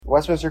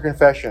Westminster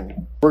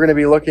Confession. We're going to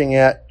be looking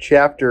at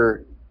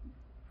chapter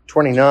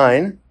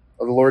 29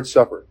 of the Lord's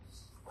Supper.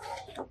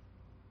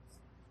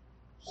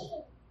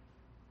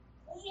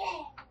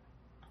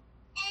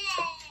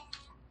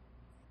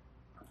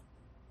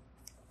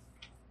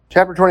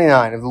 Chapter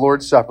 29 of the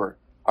Lord's Supper.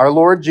 Our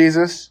Lord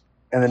Jesus,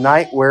 in the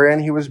night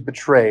wherein he was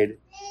betrayed,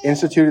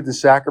 instituted the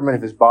sacrament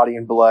of his body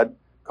and blood,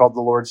 called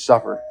the Lord's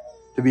Supper,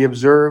 to be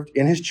observed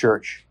in his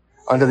church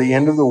unto the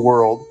end of the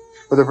world,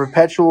 for the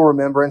perpetual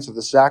remembrance of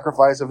the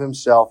sacrifice of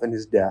himself and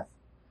his death,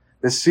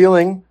 the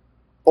sealing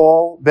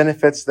all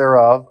benefits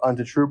thereof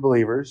unto true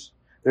believers,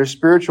 their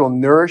spiritual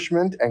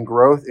nourishment and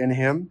growth in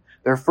him,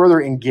 their further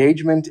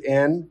engagement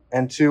in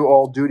and to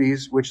all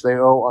duties which they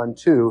owe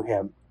unto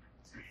him,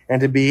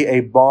 and to be a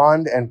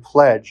bond and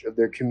pledge of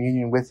their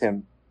communion with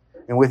him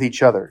and with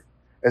each other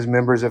as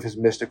members of his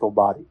mystical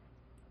body.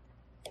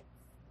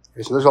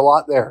 Okay, so there's a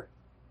lot there.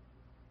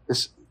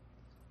 This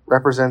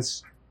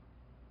represents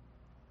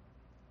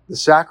the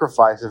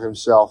sacrifice of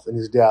himself and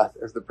his death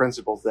as the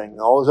principal thing.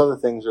 All those other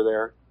things are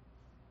there.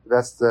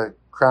 That's the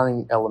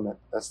crowning element.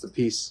 That's the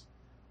piece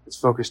it's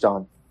focused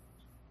on.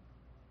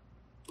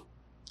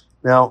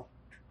 Now,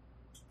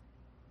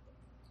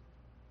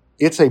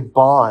 it's a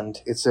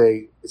bond. It's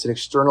an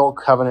external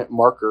covenant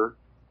marker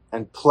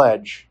and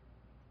pledge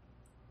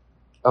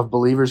of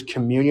believers'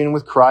 communion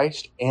with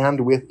Christ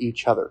and with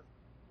each other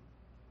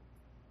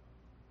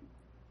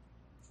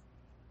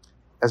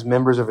as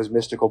members of his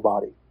mystical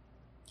body.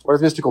 What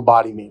does mystical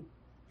body mean?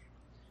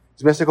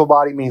 Does mystical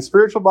body mean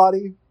spiritual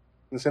body, in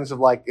the sense of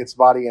like it's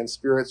body and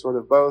spirit, sort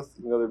of both?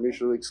 They're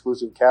mutually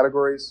exclusive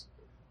categories?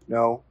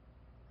 No.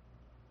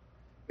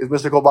 Does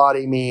mystical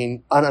body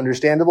mean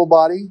ununderstandable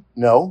body?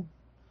 No.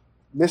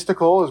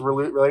 Mystical is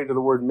related to the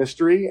word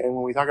mystery, and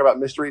when we talk about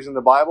mysteries in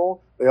the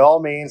Bible, they all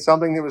mean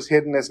something that was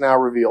hidden is now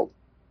revealed.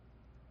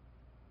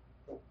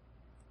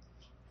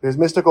 There's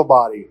mystical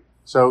body.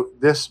 So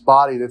this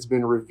body that's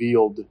been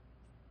revealed,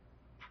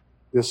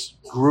 this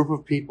group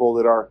of people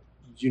that are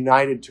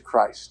united to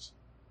Christ,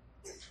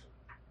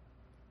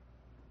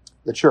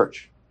 the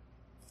church.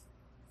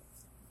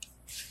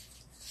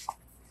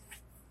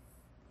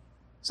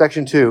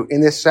 Section 2,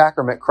 in this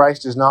sacrament,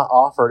 Christ is not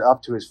offered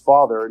up to his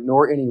Father,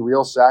 nor any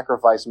real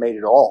sacrifice made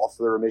at all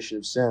for the remission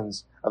of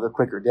sins of the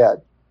quick or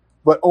dead,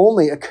 but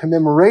only a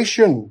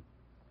commemoration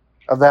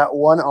of that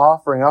one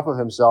offering up of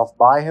himself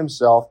by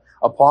himself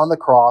upon the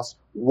cross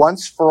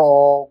once for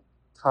all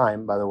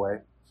time, by the way.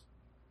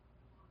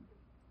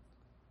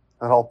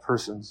 Not all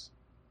persons.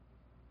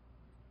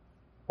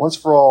 Once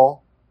for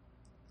all,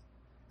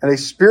 and a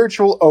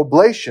spiritual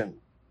oblation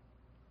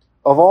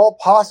of all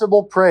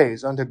possible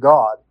praise unto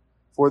God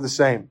for the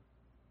same.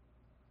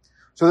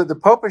 So that the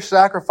popish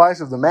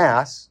sacrifice of the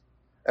Mass,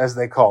 as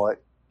they call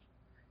it,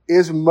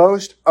 is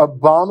most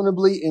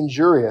abominably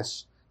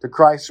injurious to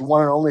Christ's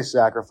one and only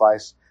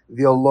sacrifice,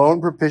 the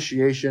alone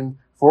propitiation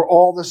for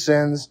all the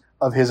sins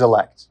of his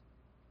elect.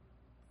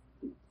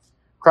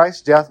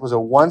 Christ's death was a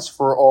once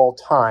for all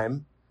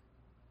time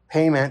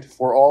payment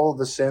for all of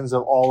the sins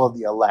of all of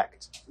the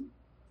elect.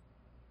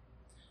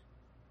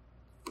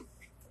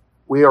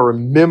 We are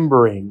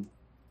remembering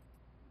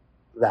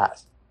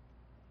that.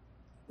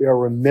 We are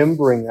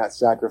remembering that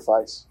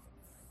sacrifice.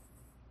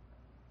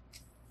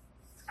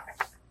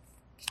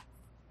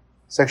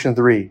 Section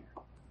 3.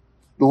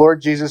 The Lord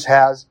Jesus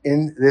has,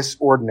 in this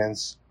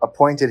ordinance,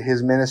 appointed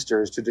his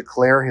ministers to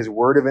declare his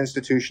word of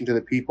institution to the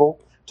people,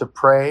 to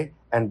pray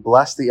and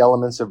bless the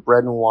elements of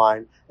bread and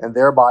wine, and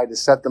thereby to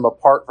set them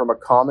apart from a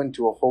common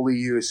to a holy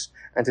use,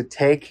 and to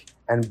take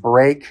and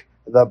break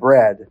the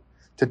bread,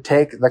 to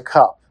take the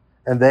cup,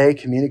 and they,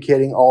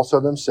 communicating also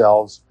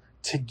themselves,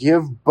 to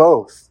give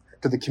both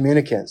to the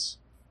communicants,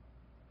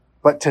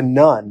 but to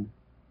none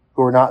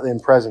who are not then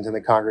present in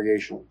the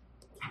congregation.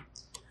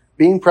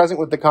 Being present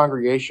with the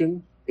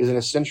congregation is an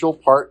essential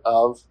part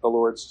of the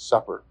Lord's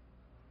Supper.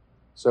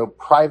 So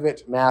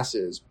private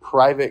masses,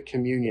 private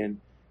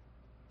communion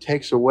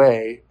takes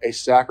away a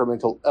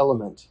sacramental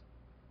element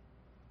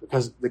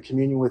because the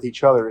communion with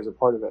each other is a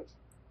part of it.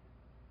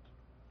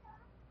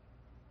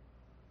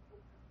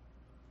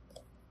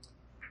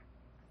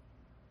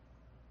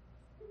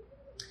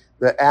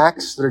 The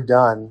acts that are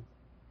done,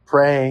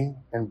 praying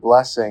and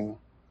blessing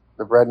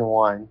the bread and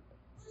wine,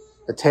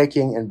 the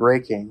taking and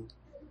breaking,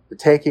 the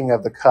taking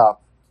of the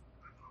cup,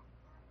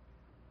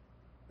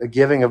 the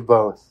giving of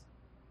both,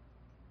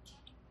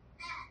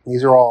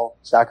 these are all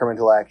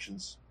sacramental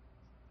actions.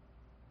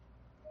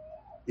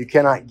 You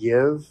cannot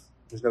give,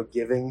 there's no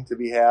giving to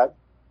be had,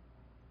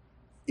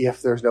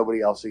 if there's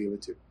nobody else to give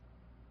it to.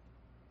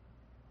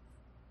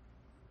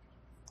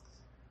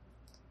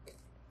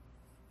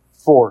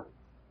 Four,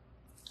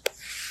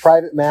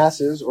 private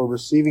masses or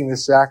receiving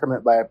this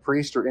sacrament by a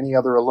priest or any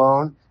other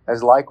alone,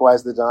 as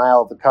likewise the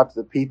denial of the cup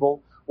to the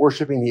people,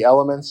 worshiping the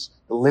elements,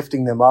 the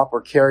lifting them up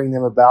or carrying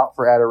them about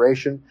for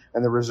adoration,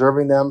 and the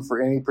reserving them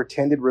for any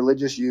pretended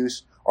religious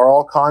use, are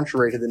all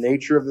contrary to the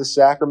nature of this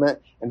sacrament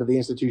and to the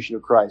institution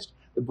of Christ.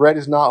 The bread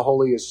is not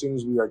holy as soon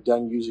as we are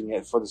done using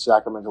it for the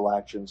sacramental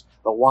actions.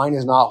 The wine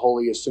is not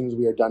holy as soon as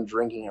we are done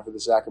drinking it for the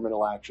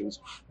sacramental actions.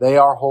 They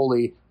are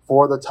holy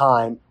for the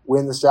time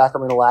when the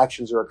sacramental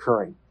actions are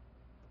occurring.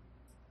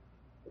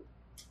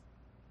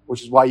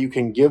 Which is why you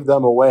can give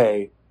them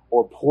away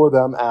or pour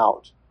them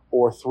out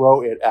or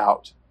throw it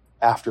out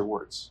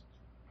afterwards.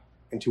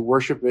 And to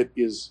worship it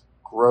is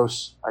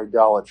gross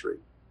idolatry.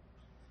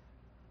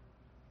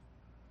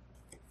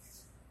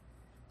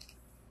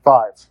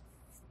 5.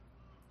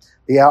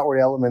 The outward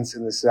elements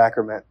in the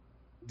sacrament,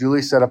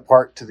 duly set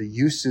apart to the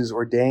uses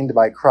ordained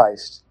by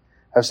Christ,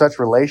 have such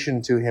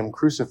relation to him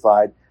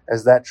crucified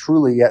as that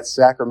truly yet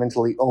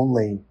sacramentally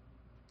only.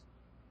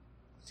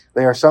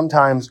 They are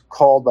sometimes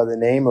called by the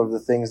name of the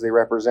things they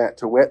represent,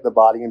 to wit, the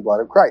body and blood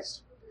of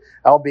Christ.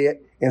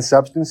 Albeit, in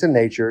substance and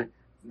nature,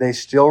 they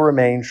still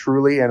remain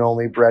truly and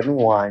only bread and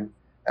wine,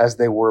 as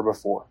they were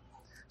before.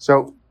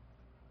 So,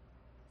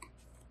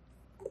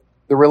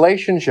 the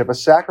relationship, a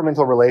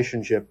sacramental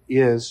relationship,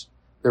 is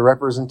the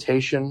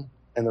representation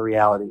and the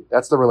reality.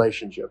 That's the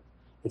relationship.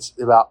 It's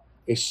about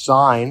a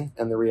sign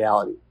and the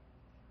reality.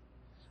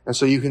 And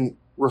so you can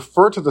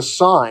refer to the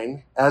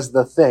sign as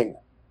the thing.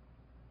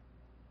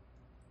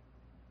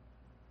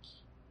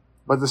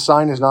 But the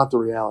sign is not the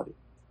reality.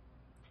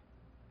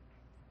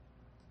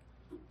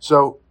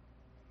 So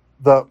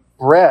the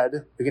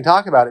bread, we can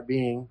talk about it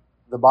being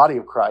the body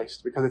of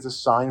Christ because it's a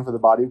sign for the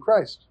body of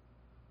Christ.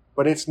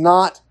 But it's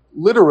not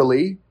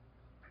literally,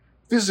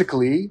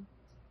 physically,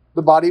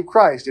 the body of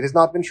Christ. It has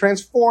not been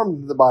transformed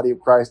into the body of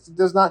Christ. It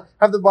does not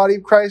have the body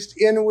of Christ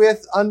in,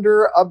 with,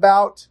 under,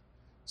 about,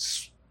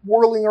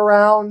 swirling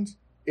around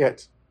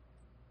it.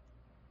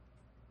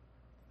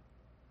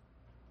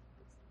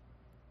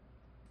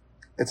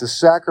 It's a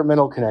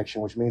sacramental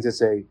connection, which means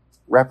it's a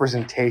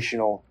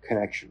representational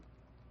connection.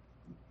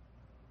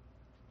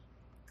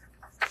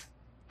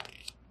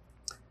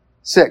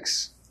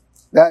 6,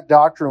 that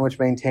doctrine which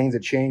maintains a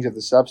change of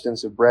the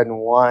substance of bread and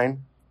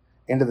wine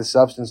into the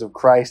substance of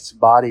Christ's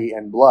body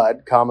and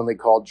blood, commonly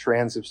called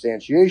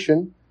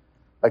transubstantiation,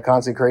 by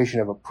consecration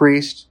of a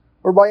priest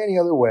or by any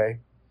other way,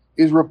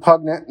 is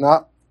repugnant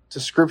not to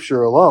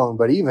Scripture alone,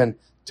 but even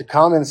to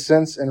common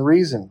sense and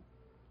reason.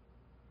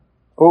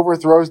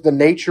 Overthrows the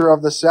nature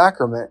of the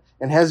sacrament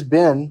and has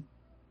been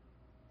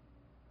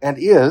and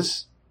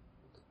is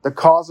the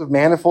cause of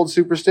manifold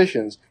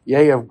superstitions,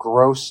 yea, of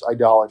gross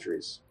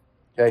idolatries.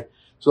 Okay,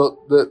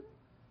 so the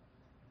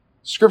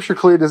Scripture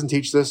clearly doesn't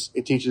teach this.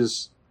 It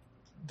teaches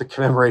the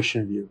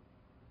commemoration view.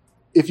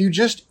 If you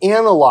just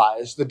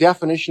analyze the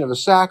definition of a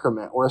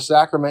sacrament, where a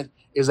sacrament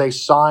is a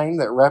sign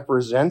that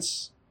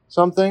represents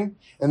something,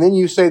 and then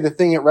you say the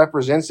thing it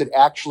represents, it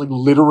actually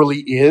literally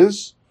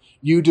is,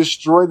 you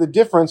destroy the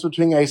difference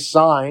between a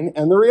sign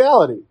and the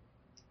reality.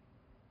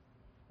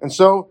 And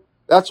so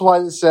that's why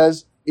it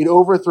says it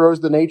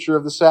overthrows the nature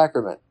of the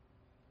sacrament.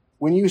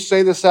 When you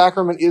say the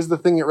sacrament is the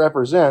thing it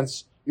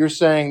represents, you're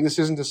saying this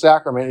isn't a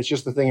sacrament, it's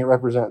just the thing it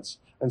represents.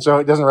 And so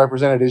it doesn't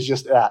represent it, it's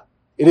just that.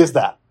 It is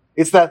that.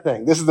 It's that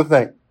thing. This is the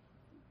thing.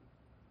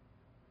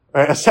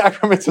 Right? A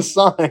sacrament's a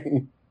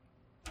sign.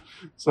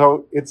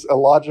 So it's a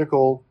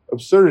logical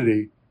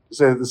absurdity to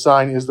say that the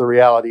sign is the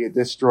reality. It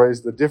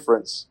destroys the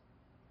difference.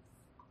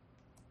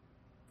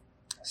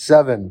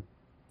 7.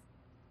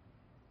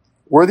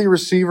 Worthy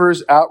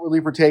receivers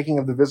outwardly partaking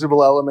of the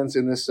visible elements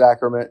in this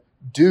sacrament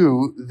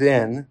do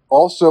then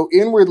also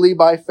inwardly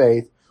by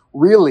faith,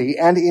 really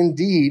and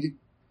indeed,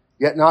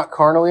 yet not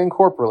carnally and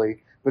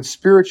corporally, but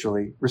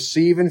spiritually,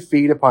 receive and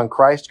feed upon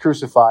Christ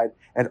crucified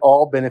and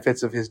all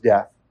benefits of his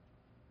death.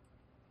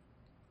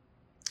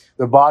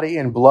 The body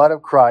and blood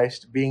of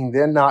Christ being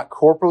then not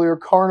corporally or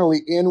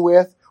carnally in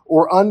with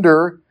or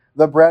under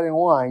the bread and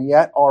wine,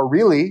 yet are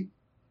really,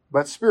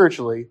 but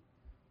spiritually,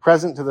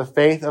 present to the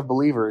faith of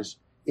believers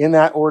in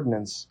that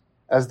ordinance,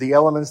 as the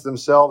elements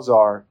themselves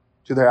are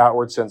to their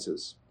outward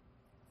senses.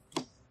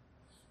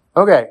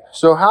 Okay,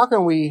 so how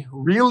can we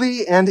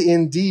really and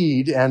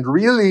indeed and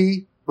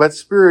really but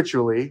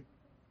spiritually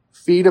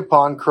feed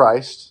upon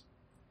Christ,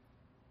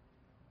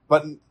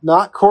 but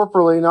not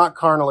corporally, not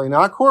carnally,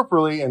 not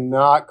corporally, and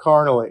not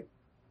carnally?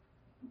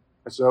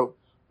 So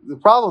the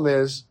problem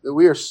is that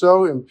we are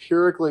so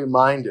empirically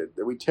minded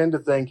that we tend to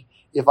think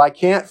if I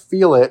can't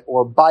feel it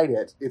or bite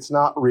it, it's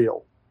not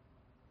real.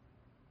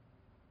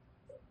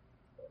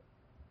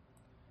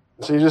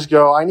 So you just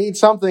go, I need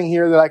something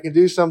here that I can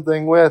do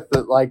something with,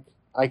 that like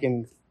I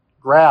can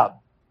grab.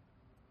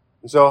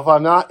 And so if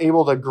I'm not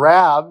able to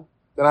grab,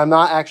 then I'm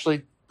not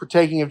actually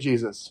partaking of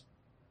Jesus.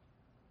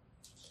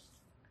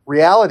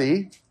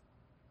 Reality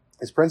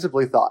is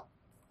principally thought.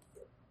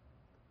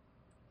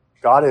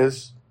 God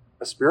is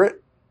a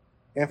spirit,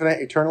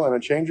 infinite, eternal, and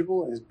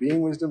unchangeable, in his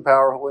being, wisdom,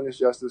 power, holiness,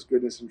 justice,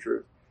 goodness, and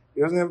truth.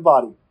 He doesn't have a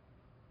body.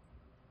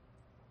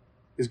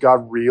 Is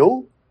God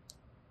real?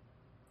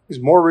 He's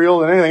more real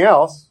than anything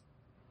else.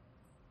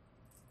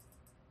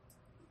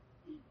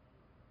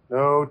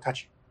 No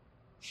touching.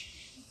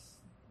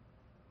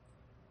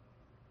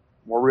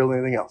 More real than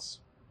anything else.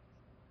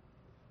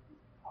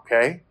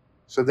 Okay?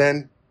 So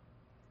then,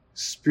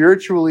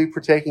 spiritually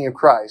partaking of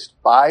Christ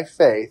by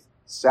faith,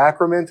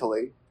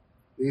 sacramentally,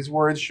 these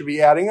words should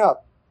be adding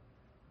up.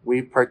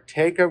 We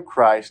partake of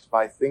Christ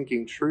by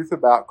thinking truth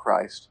about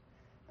Christ,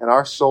 and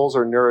our souls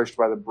are nourished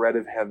by the bread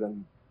of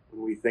heaven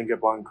when we think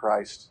upon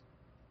Christ.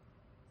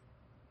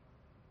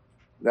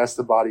 That's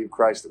the body of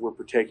Christ that we're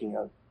partaking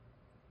of.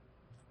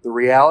 The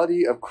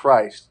reality of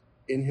Christ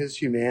in his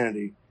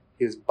humanity,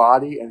 his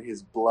body and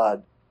his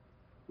blood,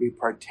 we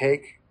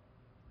partake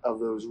of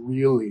those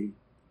really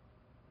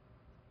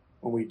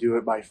when we do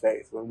it by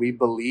faith. When we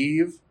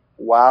believe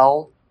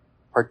while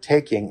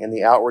partaking in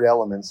the outward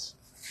elements,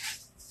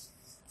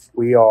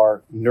 we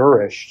are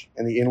nourished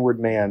in the inward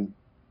man.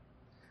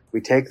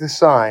 We take the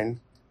sign,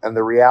 and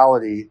the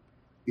reality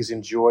is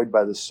enjoyed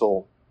by the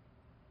soul.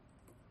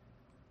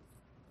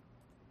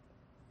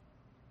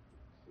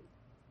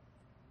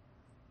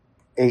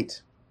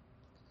 Eight.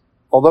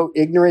 Although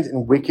ignorant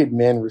and wicked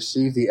men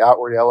receive the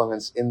outward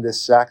elements in this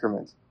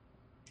sacrament,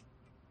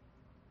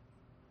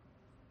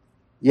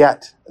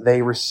 yet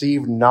they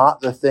receive not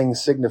the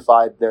things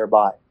signified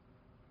thereby.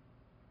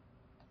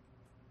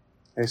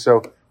 Okay,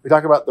 so we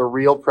talk about the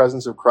real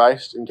presence of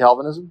Christ in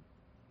Calvinism.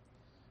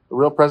 The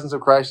real presence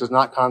of Christ is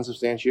not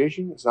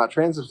consubstantiation. It's not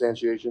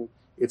transubstantiation.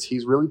 It's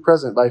he's really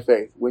present by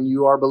faith. When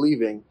you are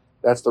believing,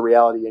 that's the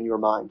reality in your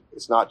mind.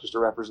 It's not just a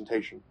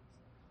representation.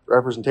 The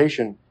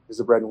representation is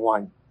the bread and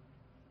wine.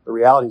 The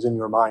reality is in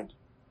your mind.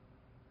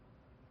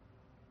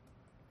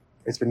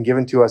 It's been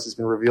given to us. It's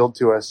been revealed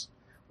to us.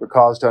 We're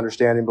caused to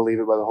understand and believe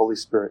it by the Holy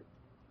Spirit.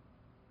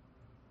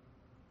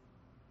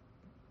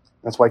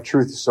 That's why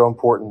truth is so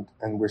important,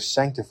 and we're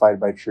sanctified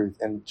by truth.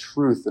 And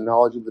truth, the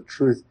knowledge of the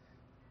truth,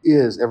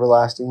 is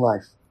everlasting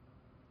life.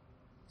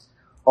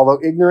 Although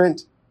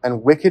ignorant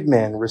and wicked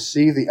men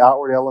receive the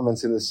outward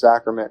elements in the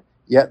sacrament,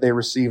 yet they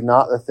receive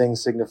not the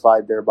things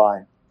signified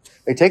thereby.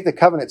 They take the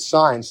covenant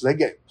sign, so they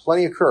get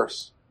plenty of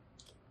curse.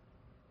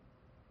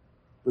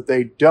 But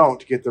they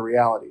don't get the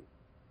reality.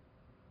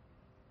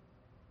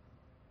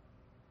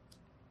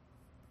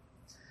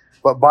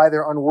 But by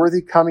their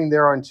unworthy coming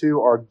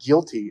thereunto are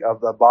guilty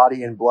of the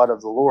body and blood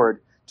of the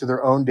Lord to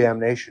their own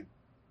damnation.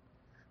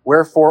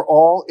 Wherefore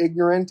all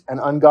ignorant and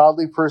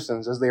ungodly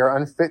persons, as they are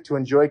unfit to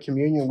enjoy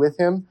communion with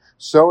him,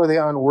 so are they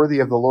unworthy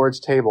of the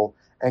Lord's table,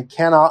 and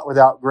cannot,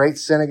 without great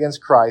sin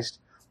against Christ,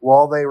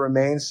 while they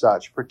remain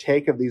such,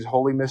 partake of these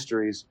holy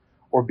mysteries,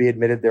 or be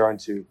admitted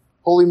thereunto.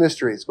 Holy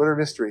mysteries. What are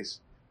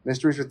mysteries?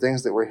 Mysteries are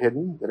things that were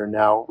hidden that are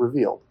now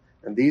revealed.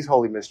 And these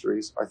holy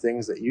mysteries are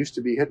things that used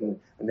to be hidden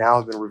and now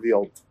have been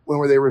revealed. When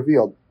were they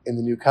revealed? In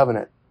the new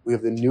covenant. We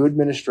have the new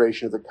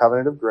administration of the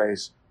covenant of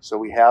grace, so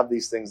we have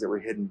these things that were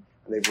hidden,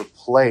 and they've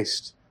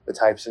replaced the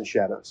types and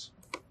shadows.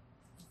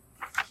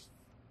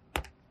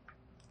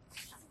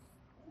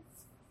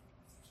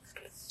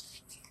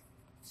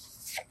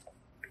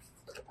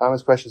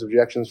 Comments, questions,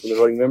 objections from the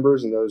voting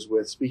members and those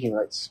with speaking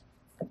rights?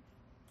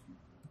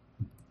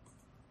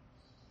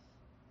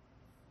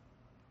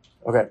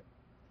 Okay,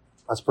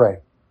 let's pray.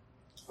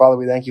 Father,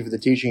 we thank you for the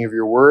teaching of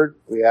your word.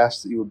 We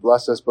ask that you would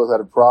bless us both out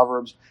of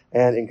Proverbs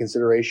and in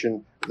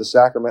consideration of the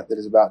sacrament that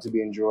is about to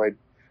be enjoyed.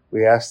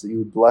 We ask that you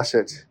would bless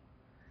it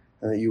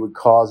and that you would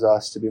cause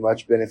us to be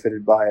much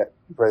benefited by it.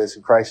 We pray this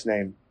in Christ's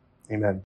name. Amen.